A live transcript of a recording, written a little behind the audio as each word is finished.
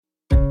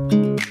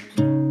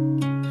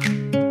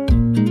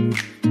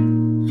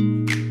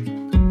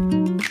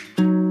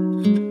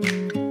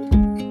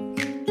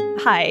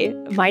Hi,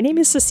 my name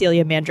is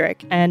Cecilia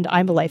Mandrick, and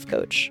I'm a life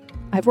coach.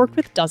 I've worked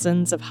with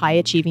dozens of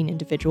high-achieving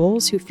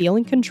individuals who feel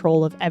in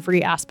control of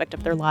every aspect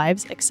of their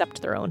lives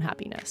except their own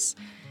happiness.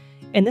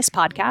 In this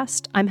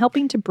podcast, I'm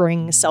helping to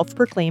bring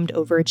self-proclaimed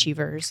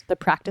overachievers the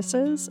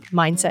practices,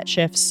 mindset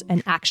shifts,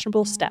 and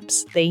actionable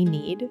steps they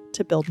need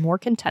to build more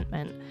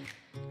contentment,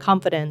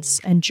 confidence,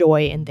 and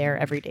joy in their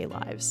everyday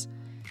lives.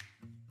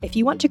 If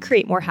you want to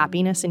create more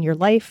happiness in your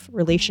life,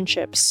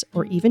 relationships,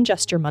 or even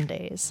just your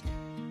Mondays,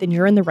 then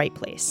you're in the right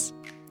place.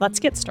 Let's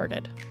get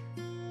started.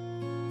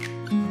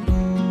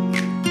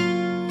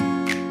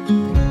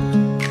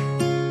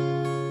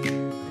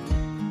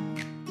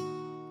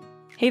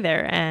 Hey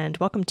there, and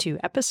welcome to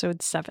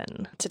episode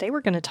 7. Today we're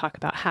going to talk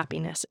about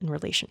happiness in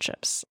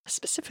relationships,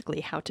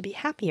 specifically how to be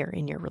happier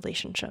in your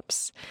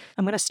relationships.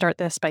 I'm going to start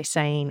this by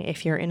saying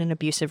if you're in an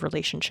abusive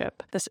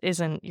relationship, this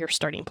isn't your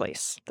starting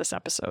place, this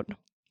episode.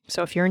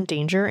 So if you're in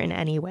danger in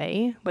any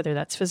way, whether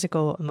that's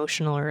physical,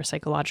 emotional, or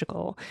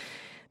psychological,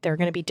 there are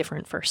going to be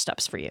different first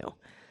steps for you.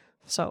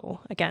 So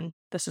again,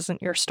 this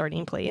isn't your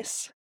starting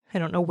place. I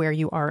don't know where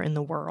you are in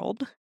the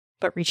world,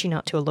 but reaching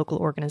out to a local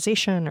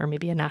organization or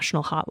maybe a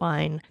national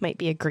hotline might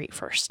be a great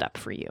first step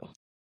for you.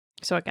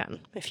 So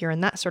again, if you're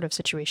in that sort of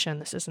situation,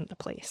 this isn't the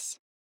place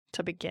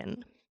to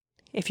begin.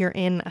 If you're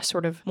in a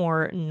sort of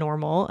more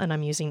normal, and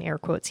I'm using air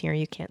quotes here,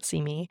 you can't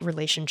see me,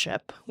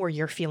 relationship where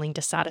you're feeling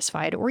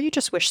dissatisfied or you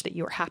just wish that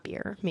you were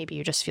happier, maybe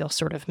you just feel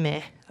sort of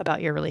meh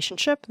about your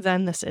relationship,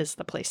 then this is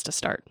the place to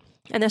start.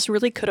 And this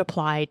really could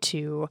apply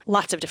to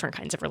lots of different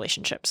kinds of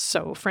relationships.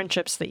 So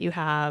friendships that you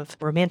have,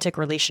 romantic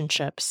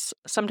relationships,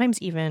 sometimes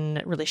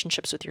even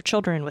relationships with your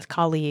children, with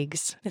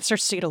colleagues. It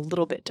starts to get a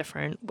little bit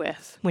different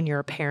with when you're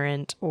a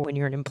parent or when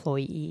you're an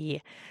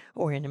employee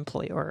or an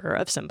employer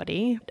of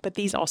somebody, but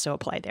these also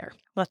apply there.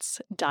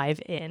 Let's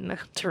dive in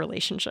to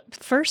relationships.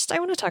 First, I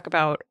want to talk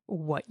about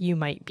what you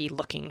might be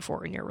looking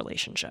for in your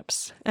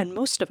relationships. And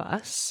most of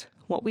us,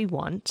 what we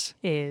want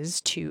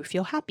is to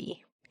feel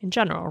happy. In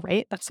general,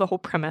 right? That's the whole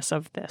premise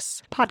of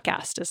this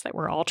podcast, is that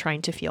we're all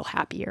trying to feel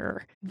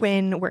happier.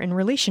 When we're in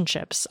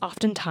relationships,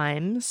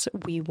 oftentimes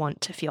we want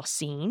to feel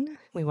seen,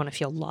 we want to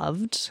feel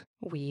loved,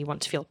 we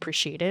want to feel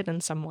appreciated in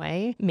some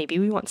way. Maybe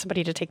we want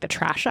somebody to take the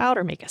trash out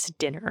or make us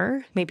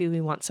dinner. Maybe we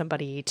want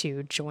somebody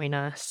to join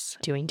us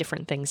doing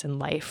different things in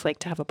life, like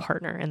to have a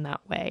partner in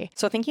that way.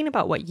 So thinking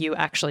about what you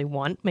actually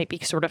want might be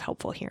sort of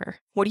helpful here.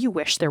 What do you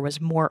wish there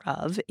was more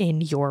of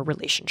in your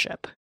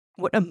relationship?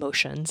 What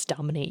emotions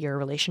dominate your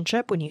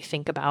relationship when you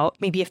think about,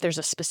 maybe if there's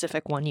a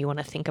specific one you want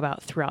to think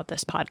about throughout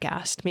this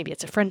podcast, maybe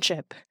it's a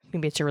friendship,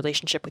 maybe it's a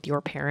relationship with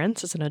your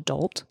parents as an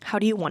adult. How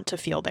do you want to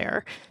feel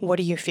there? What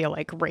do you feel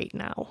like right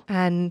now?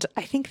 And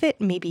I think that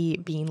maybe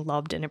being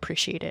loved and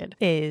appreciated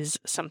is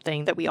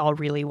something that we all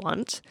really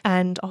want,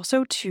 and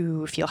also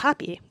to feel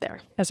happy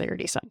there, as I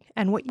already said.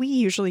 And what we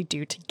usually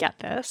do to get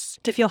this,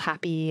 to feel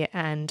happy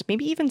and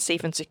maybe even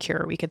safe and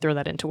secure, we could throw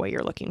that into what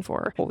you're looking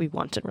for, what we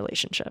want in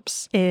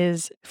relationships,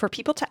 is for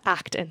people to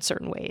act in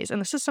certain ways.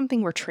 And this is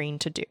something we're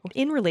trained to do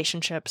in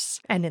relationships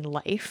and in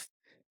life.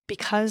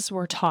 Because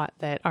we're taught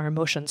that our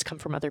emotions come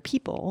from other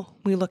people,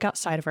 we look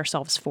outside of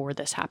ourselves for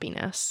this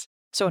happiness.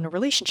 So in a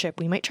relationship,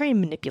 we might try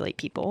and manipulate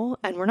people,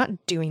 and we're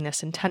not doing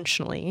this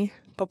intentionally,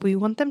 but we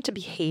want them to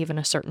behave in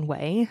a certain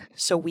way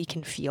so we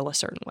can feel a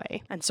certain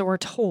way. And so we're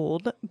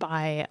told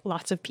by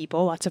lots of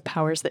people, lots of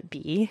powers that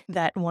be,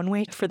 that one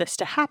way for this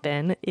to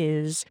happen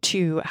is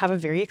to have a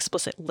very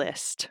explicit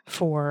list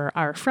for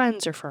our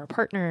friends or for our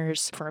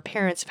partners, for our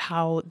parents, of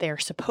how they're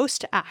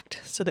supposed to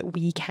act so that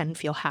we can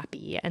feel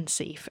happy and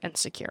safe and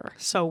secure.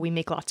 So we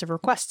make lots of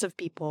requests of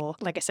people.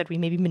 Like I said, we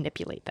maybe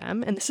manipulate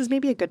them. And this is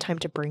maybe a good time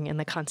to bring in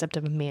the concept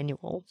of a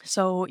manual.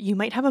 So you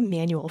might have a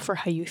manual for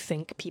how you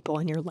think people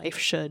in your life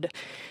should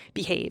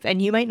behave.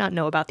 And you might not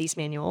know about these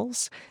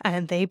manuals,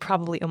 and they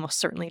probably almost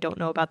certainly don't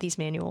know about these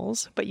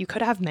manuals, but you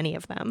could have many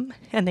of them,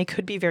 and they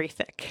could be very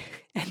thick.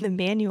 And the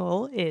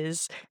manual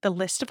is the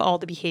list of all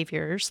the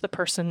behaviors the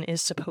person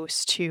is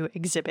supposed to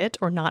exhibit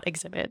or not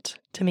exhibit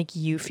to make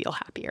you feel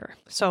happier.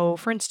 So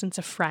for instance,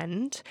 a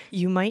friend,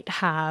 you might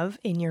have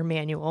in your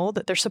manual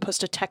that they're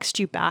supposed to text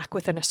you back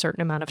within a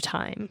certain amount of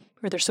time,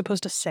 or they're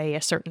supposed to say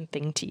a certain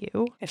thing to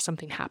you if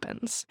something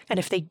happens. And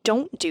if they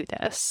don't do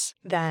this,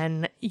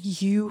 then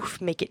you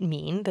make it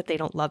mean that they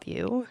don't love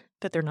you,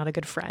 that they're not a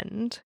good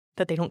friend,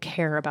 that they don't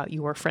care about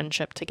your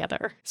friendship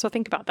together. So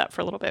think about that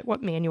for a little bit.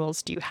 What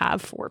manuals do you have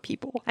for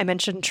people? I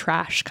mentioned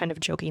trash kind of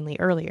jokingly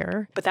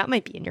earlier, but that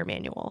might be in your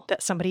manual,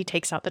 that somebody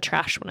takes out the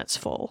trash when it's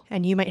full.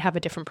 And you might have a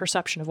different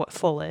perception of what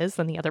full is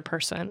than the other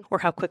person, or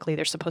how quickly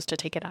they're supposed to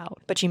take it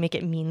out, but you make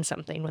it mean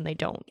something when they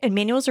don't. And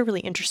manuals are really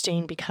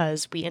interesting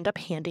because we end up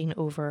handing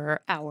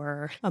over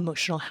our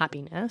emotional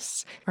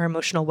happiness, our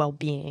emotional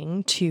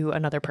well-being to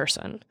another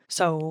person.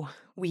 So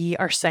we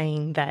are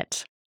saying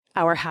that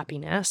our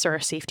happiness or our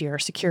safety or our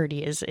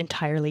security is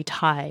entirely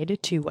tied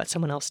to what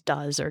someone else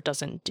does or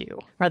doesn't do,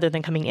 rather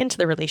than coming into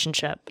the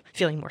relationship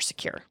feeling more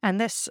secure. And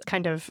this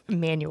kind of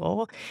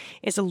manual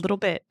is a little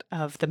bit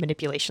of the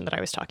manipulation that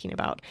I was talking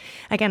about.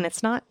 Again,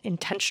 it's not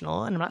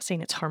intentional, and I'm not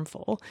saying it's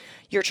harmful.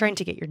 You're trying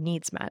to get your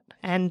needs met.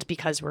 And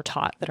because we're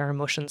taught that our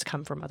emotions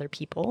come from other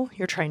people,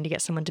 you're trying to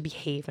get someone to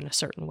behave in a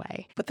certain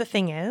way. But the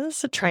thing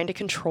is, trying to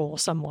control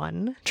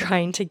someone,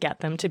 trying to get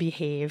them to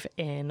behave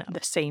in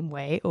the same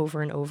way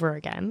over and over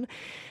again,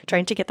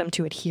 trying to get them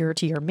to adhere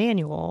to your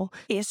manual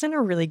isn't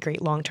a really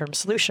great long-term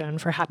solution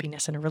for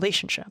happiness in a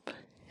relationship.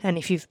 And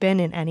if you've been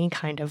in any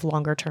kind of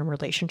longer-term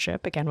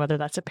relationship, again, whether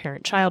that's a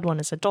parent-child one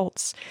as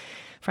adults,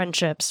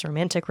 friendships,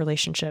 romantic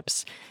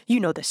relationships, you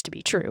know this to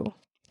be true.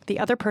 The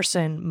other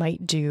person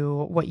might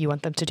do what you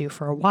want them to do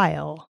for a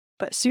while,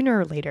 but sooner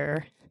or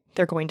later,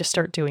 they're going to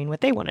start doing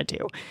what they want to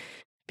do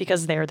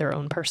because they're their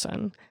own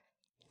person.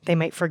 They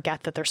might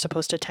forget that they're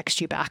supposed to text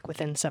you back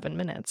within 7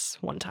 minutes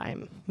one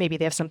time. Maybe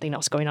they have something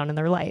else going on in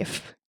their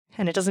life.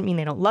 And it doesn't mean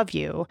they don't love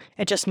you.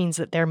 It just means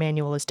that their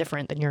manual is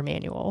different than your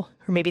manual.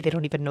 Or maybe they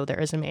don't even know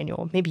there is a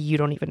manual. Maybe you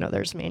don't even know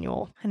there's a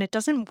manual. And it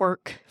doesn't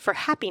work for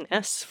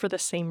happiness for the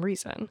same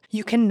reason.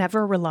 You can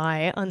never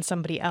rely on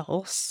somebody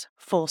else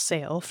full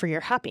sail for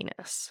your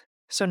happiness.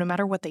 So no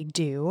matter what they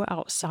do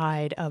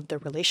outside of the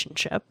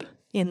relationship,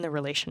 in the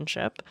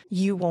relationship,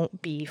 you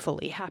won't be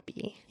fully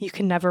happy. You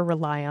can never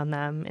rely on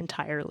them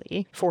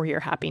entirely for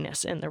your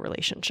happiness in the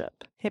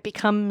relationship. It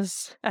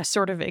becomes a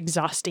sort of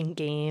exhausting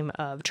game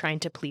of trying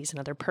to please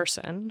another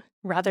person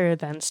rather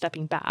than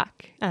stepping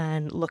back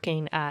and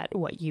looking at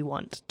what you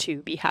want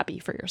to be happy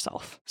for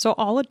yourself. So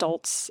all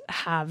adults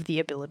have the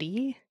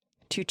ability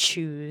to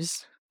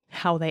choose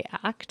how they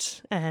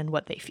act and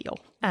what they feel.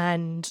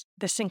 And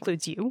this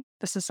includes you.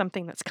 This is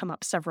something that's come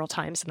up several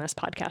times in this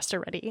podcast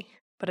already,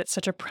 but it's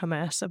such a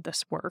premise of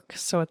this work,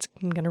 so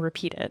I'm going to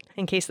repeat it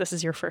in case this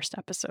is your first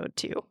episode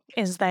too,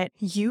 is that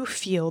you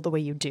feel the way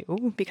you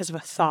do because of a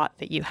thought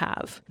that you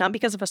have, not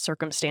because of a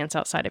circumstance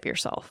outside of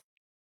yourself.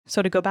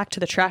 So to go back to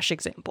the trash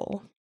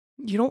example,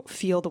 you don't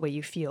feel the way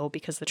you feel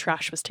because the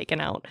trash was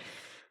taken out.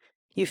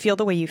 You feel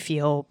the way you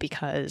feel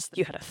because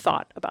you had a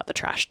thought about the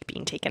trash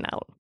being taken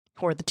out.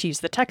 Or to use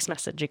the text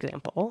message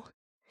example,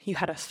 you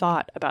had a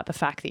thought about the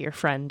fact that your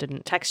friend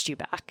didn't text you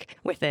back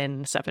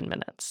within 7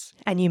 minutes,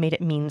 and you made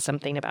it mean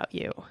something about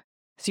you.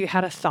 So you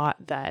had a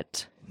thought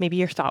that maybe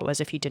your thought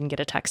was if you didn't get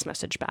a text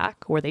message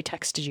back, or they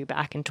texted you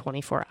back in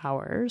 24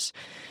 hours,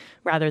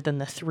 rather than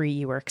the 3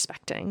 you were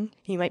expecting,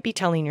 you might be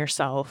telling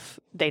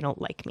yourself, they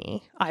don't like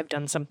me, I've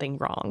done something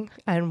wrong.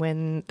 And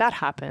when that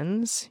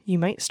happens, you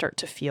might start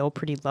to feel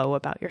pretty low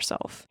about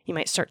yourself. You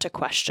might start to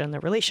question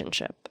the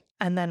relationship.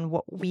 And then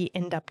what we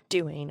end up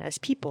doing as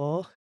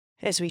people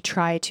is we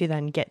try to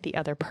then get the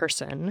other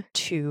person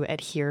to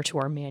adhere to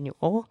our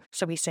manual.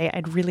 So we say,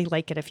 I'd really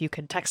like it if you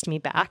could text me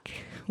back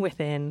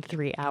within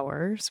 3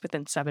 hours,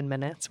 within 7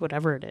 minutes,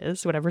 whatever it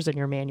is, whatever's in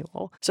your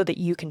manual, so that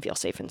you can feel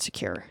safe and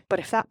secure. But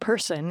if that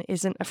person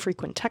isn't a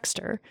frequent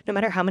texter, no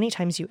matter how many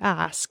times you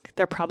ask,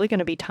 there are probably going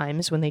to be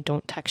times when they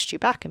don't text you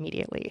back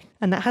immediately.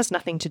 And that has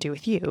nothing to do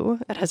with you.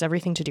 It has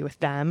everything to do with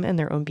them and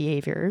their own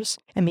behaviors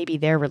and maybe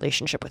their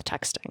relationship with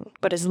texting.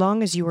 But as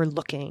long as you are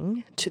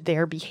looking to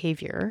their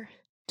behavior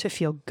to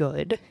feel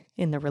good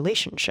in the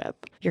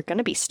relationship, you're going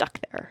to be stuck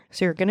there.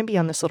 So you're going to be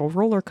on this little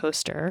roller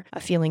coaster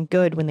of feeling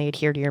good when they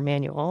adhere to your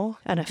manual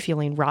and of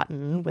feeling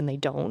rotten when they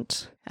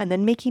don't, and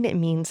then making it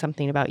mean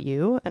something about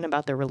you and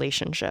about the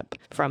relationship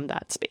from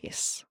that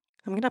space.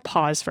 I'm going to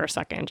pause for a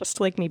second just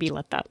to maybe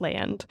let that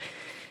land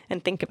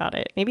and think about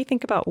it. Maybe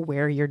think about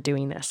where you're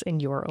doing this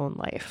in your own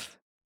life.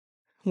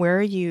 Where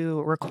are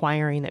you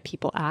requiring that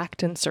people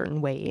act in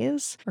certain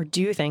ways or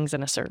do things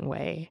in a certain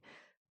way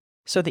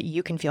so that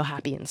you can feel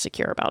happy and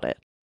secure about it?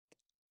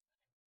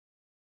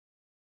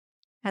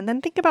 And then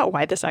think about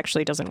why this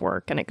actually doesn't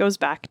work. And it goes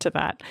back to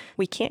that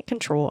we can't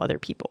control other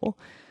people.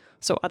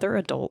 So other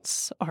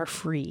adults are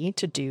free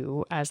to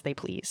do as they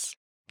please.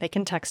 They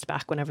can text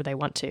back whenever they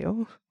want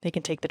to. They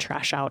can take the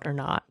trash out or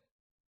not.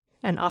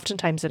 And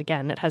oftentimes, it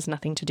has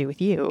nothing to do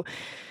with you.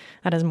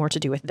 That has more to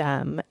do with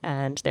them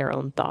and their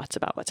own thoughts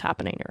about what's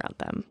happening around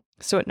them.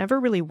 So it never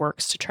really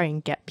works to try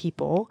and get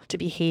people to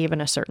behave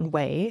in a certain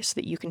way so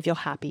that you can feel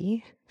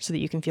happy, so that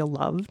you can feel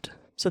loved,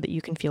 so that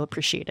you can feel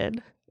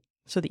appreciated,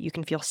 so that you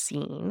can feel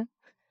seen,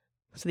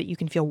 so that you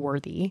can feel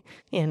worthy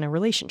in a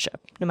relationship,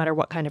 no matter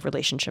what kind of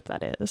relationship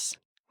that is.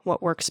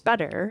 What works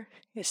better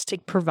is to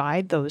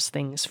provide those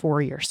things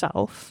for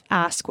yourself.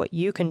 Ask what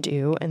you can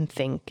do and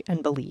think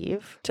and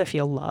believe to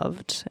feel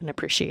loved and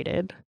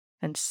appreciated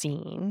and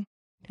seen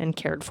and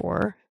cared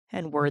for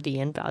and worthy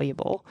and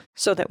valuable,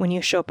 so that when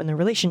you show up in the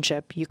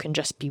relationship, you can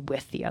just be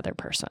with the other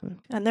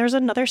person. And there's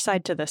another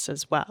side to this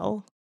as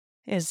well,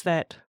 is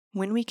that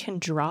when we can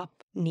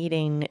drop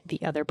needing the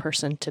other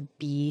person to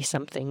be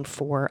something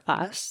for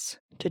us,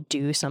 to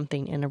do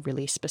something in a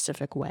really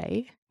specific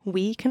way,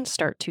 we can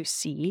start to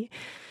see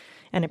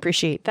and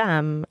appreciate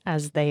them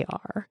as they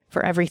are,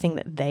 for everything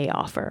that they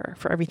offer,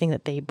 for everything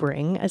that they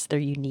bring as their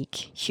unique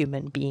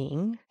human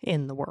being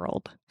in the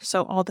world.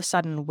 So all of a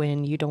sudden,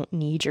 when you don't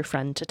need your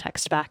friend to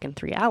text back in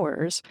 3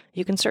 hours,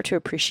 you can start to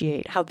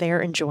appreciate how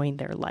they're enjoying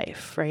their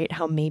life, right?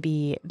 How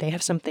maybe they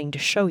have something to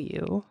show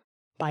you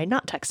by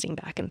not texting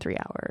back in 3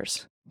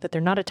 hours, that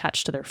they're not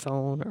attached to their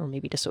phone or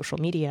maybe to social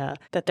media,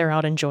 that they're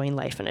out enjoying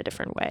life in a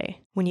different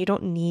way. When you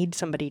don't need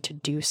somebody to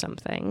do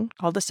something,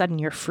 all of a sudden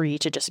you're free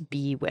to just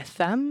be with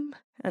them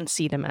and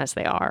see them as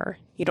they are.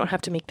 You don't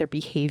have to make their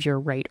behavior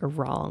right or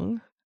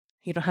wrong.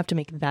 You don't have to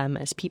make them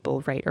as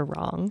people right or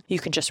wrong. You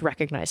can just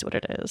recognize what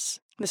it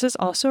is. This is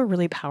also a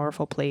really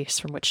powerful place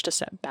from which to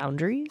set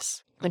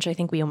boundaries, which I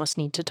think we almost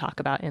need to talk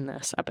about in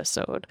this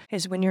episode,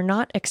 is when you're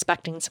not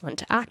expecting someone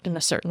to act in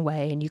a certain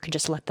way and you can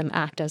just let them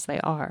act as they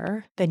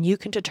are, then you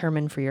can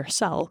determine for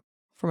yourself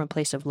from a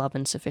place of love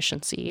and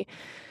sufficiency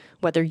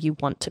whether you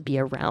want to be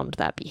around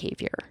that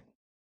behavior.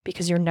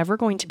 Because you're never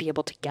going to be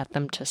able to get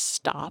them to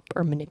stop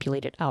or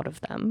manipulate it out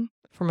of them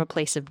from a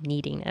place of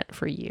needing it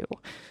for you.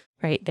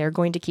 Right? They're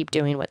going to keep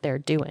doing what they're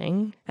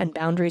doing, and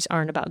boundaries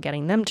aren't about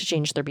getting them to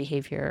change their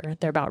behavior.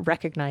 They're about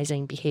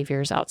recognizing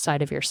behaviors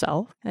outside of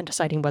yourself and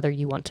deciding whether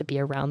you want to be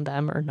around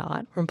them or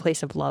not from a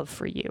place of love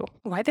for you.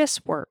 Why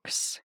this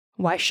works,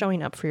 why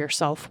showing up for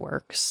yourself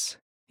works,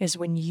 is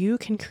when you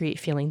can create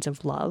feelings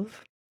of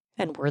love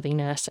and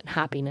worthiness and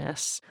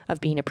happiness,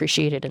 of being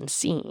appreciated and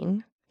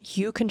seen,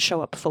 you can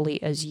show up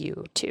fully as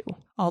you too.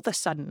 All of a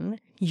sudden,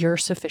 you're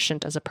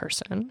sufficient as a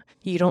person.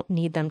 You don't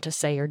need them to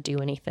say or do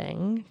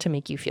anything to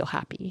make you feel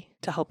happy,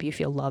 to help you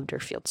feel loved or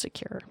feel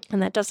secure.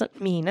 And that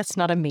doesn't mean it's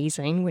not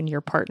amazing when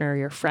your partner or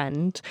your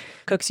friend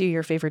cooks you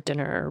your favorite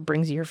dinner or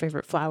brings you your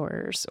favorite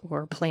flowers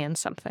or plans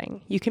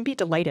something. You can be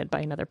delighted by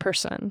another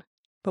person.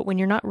 But when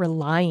you're not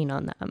relying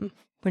on them,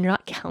 when you're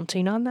not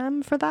counting on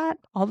them for that,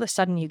 all of a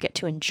sudden you get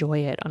to enjoy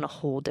it on a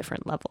whole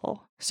different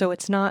level. So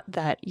it's not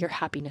that your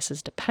happiness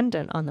is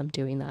dependent on them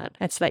doing that.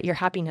 It's that your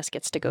happiness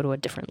gets to go to a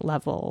different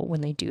level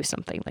when they do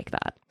something like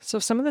that. So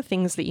some of the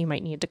things that you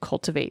might need to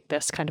cultivate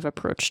this kind of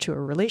approach to a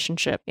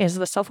relationship is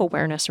the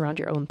self-awareness around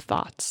your own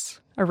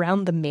thoughts,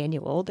 around the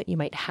manual that you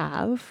might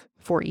have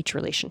for each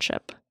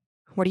relationship.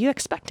 What are you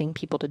expecting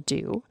people to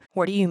do?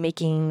 What are you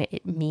making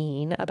it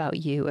mean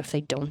about you if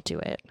they don't do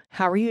it?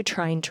 How are you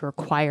trying to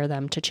require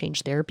them to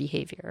change their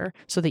behavior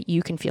so that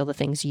you can feel the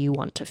things you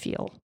want to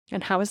feel?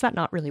 And how is that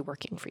not really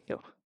working for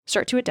you?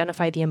 Start to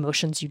identify the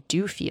emotions you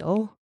do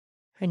feel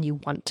and you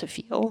want to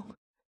feel,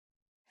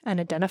 and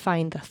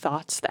identifying the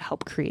thoughts that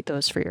help create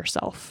those for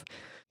yourself,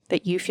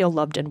 that you feel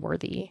loved and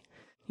worthy.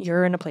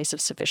 You're in a place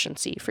of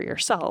sufficiency for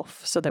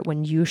yourself so that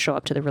when you show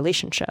up to the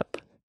relationship,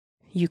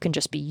 you can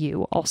just be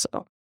you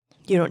also.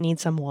 You don't need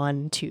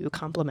someone to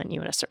compliment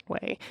you in a certain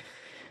way,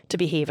 to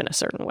behave in a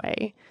certain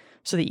way,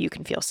 so that you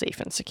can feel safe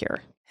and secure.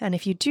 And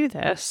if you do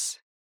this,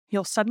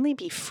 you'll suddenly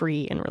be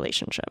free in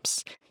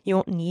relationships. You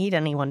won't need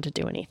anyone to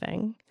do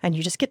anything, and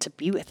you just get to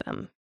be with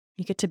them.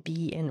 You get to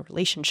be in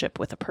relationship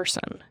with a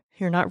person.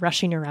 You're not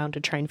rushing around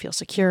to try and feel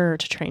secure,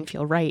 to try and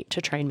feel right,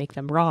 to try and make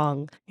them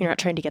wrong. You're not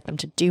trying to get them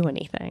to do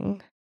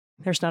anything.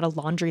 There's not a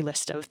laundry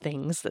list of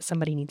things that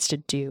somebody needs to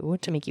do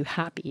to make you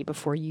happy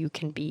before you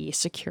can be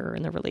secure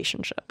in the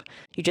relationship.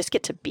 You just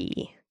get to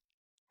be.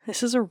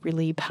 This is a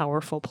really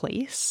powerful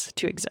place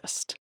to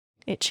exist.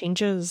 It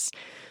changes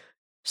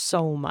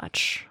so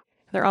much.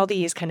 There are all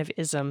these kind of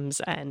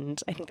isms,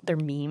 and I think they're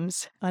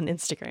memes on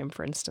Instagram,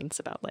 for instance,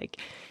 about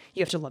like,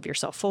 you have to love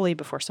yourself fully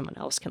before someone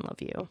else can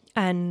love you.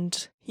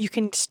 And you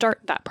can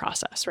start that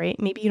process, right?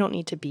 Maybe you don't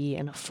need to be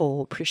in a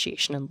full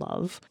appreciation and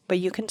love, but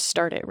you can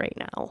start it right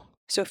now.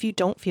 So if you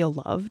don't feel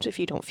loved, if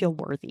you don't feel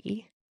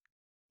worthy,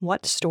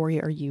 what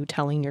story are you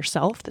telling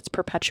yourself that's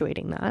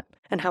perpetuating that?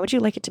 And how would you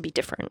like it to be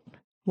different?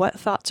 What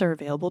thoughts are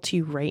available to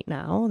you right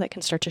now that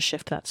can start to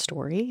shift that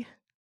story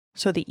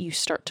so that you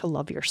start to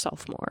love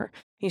yourself more?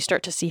 You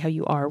start to see how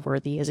you are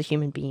worthy as a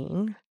human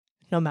being,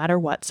 no matter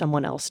what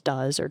someone else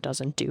does or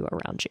doesn't do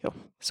around you.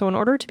 So in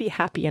order to be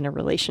happy in a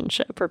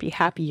relationship or be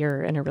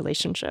happier in a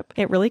relationship,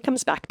 it really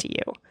comes back to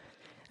you.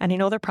 And I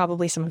know there are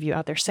probably some of you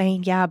out there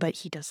saying, yeah, but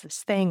he does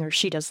this thing or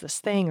she does this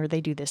thing or they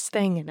do this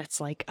thing. And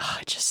it's like, oh,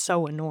 it's just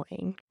so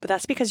annoying. But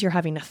that's because you're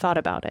having a thought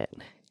about it.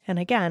 And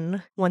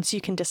again, once you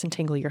can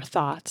disentangle your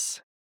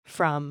thoughts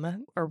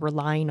from or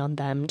relying on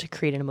them to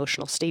create an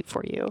emotional state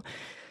for you,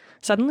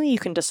 suddenly you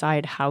can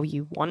decide how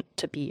you want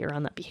to be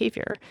around that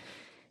behavior.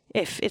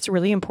 If it's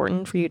really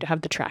important for you to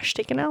have the trash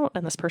taken out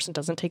and this person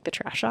doesn't take the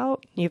trash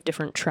out, you have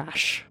different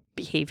trash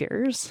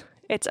behaviors.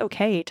 It's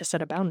okay to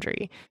set a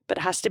boundary, but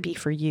it has to be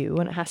for you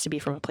and it has to be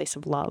from a place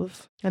of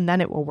love, and then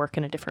it will work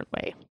in a different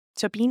way.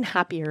 So being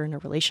happier in a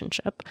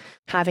relationship,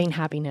 having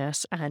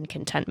happiness and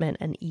contentment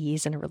and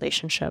ease in a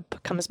relationship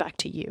comes back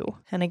to you.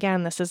 And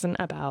again, this isn't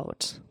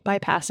about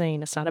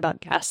bypassing, it's not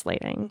about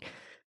gaslighting.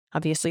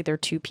 Obviously, there are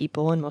two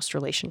people in most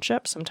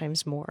relationships,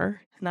 sometimes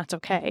more, and that's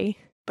okay.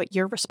 But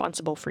you're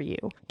responsible for you.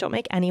 Don't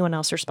make anyone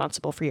else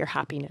responsible for your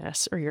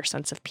happiness or your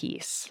sense of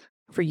peace,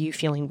 for you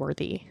feeling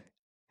worthy.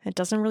 It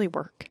doesn't really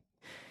work.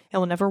 It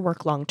will never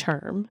work long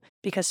term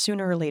because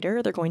sooner or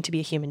later they're going to be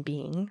a human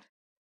being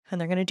and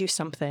they're going to do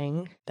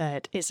something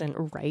that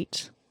isn't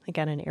right,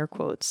 again in air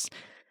quotes,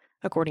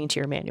 according to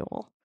your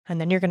manual. And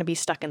then you're going to be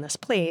stuck in this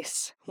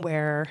place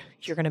where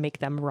you're going to make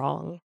them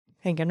wrong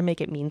and you're going to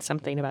make it mean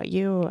something about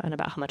you and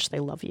about how much they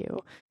love you.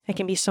 It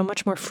can be so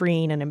much more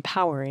freeing and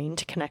empowering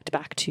to connect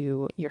back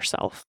to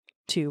yourself,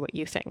 to what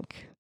you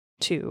think,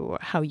 to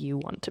how you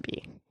want to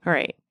be. All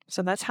right,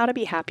 so that's how to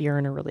be happier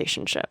in a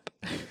relationship.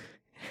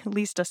 At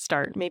least a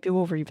start. Maybe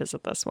we'll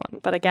revisit this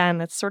one. But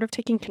again, it's sort of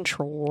taking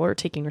control or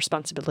taking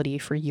responsibility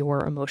for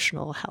your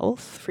emotional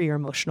health, for your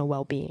emotional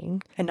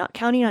well-being, and not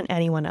counting on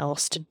anyone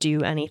else to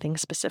do anything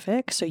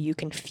specific so you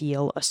can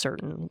feel a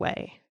certain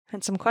way.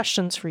 And some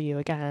questions for you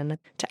again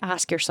to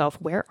ask yourself,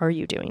 where are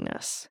you doing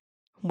this?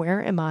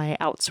 Where am I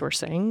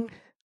outsourcing?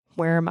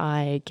 Where am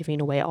I giving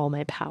away all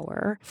my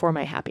power for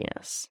my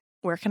happiness?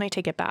 Where can I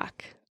take it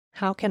back?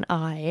 How can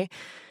I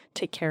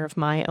take care of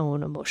my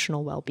own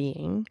emotional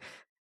well-being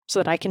so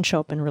that I can show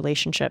up in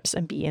relationships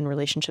and be in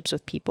relationships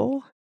with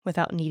people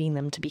without needing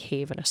them to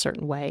behave in a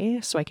certain way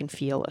so I can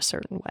feel a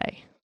certain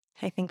way?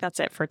 I think that's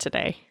it for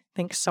today.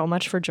 Thanks so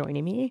much for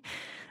joining me.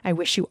 I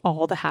wish you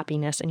all the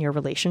happiness in your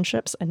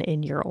relationships and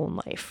in your own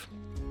life.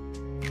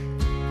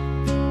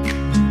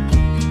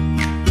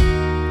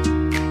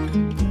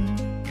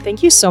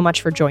 Thank you so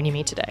much for joining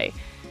me today.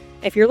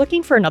 If you're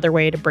looking for another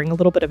way to bring a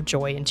little bit of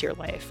joy into your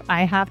life,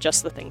 I have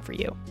just the thing for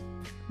you.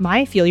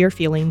 My Feel Your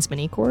Feelings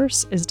mini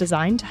course is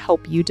designed to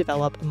help you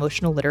develop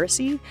emotional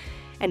literacy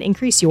and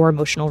increase your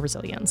emotional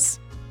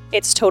resilience.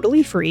 It's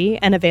totally free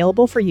and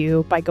available for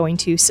you by going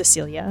to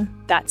Cecelia,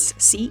 that's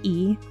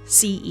Cecelia,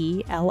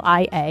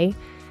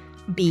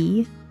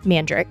 B,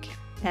 Mandryk,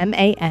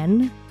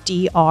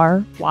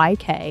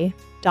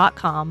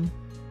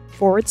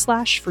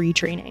 MANDRYK.com/free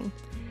training.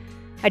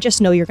 I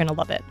just know you're going to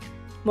love it.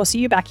 We'll see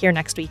you back here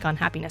next week on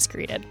Happiness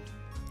Created.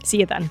 See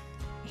you then.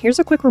 Here's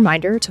a quick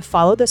reminder to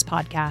follow this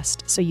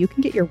podcast so you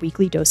can get your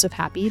weekly dose of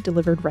happy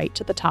delivered right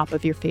to the top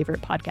of your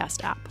favorite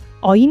podcast app.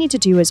 All you need to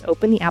do is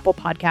open the Apple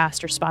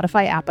Podcast or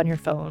Spotify app on your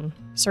phone,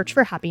 search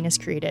for Happiness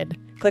Created,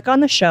 click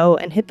on the show,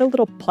 and hit the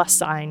little plus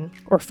sign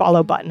or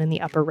follow button in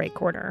the upper right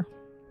corner.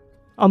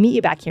 I'll meet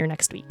you back here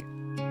next week.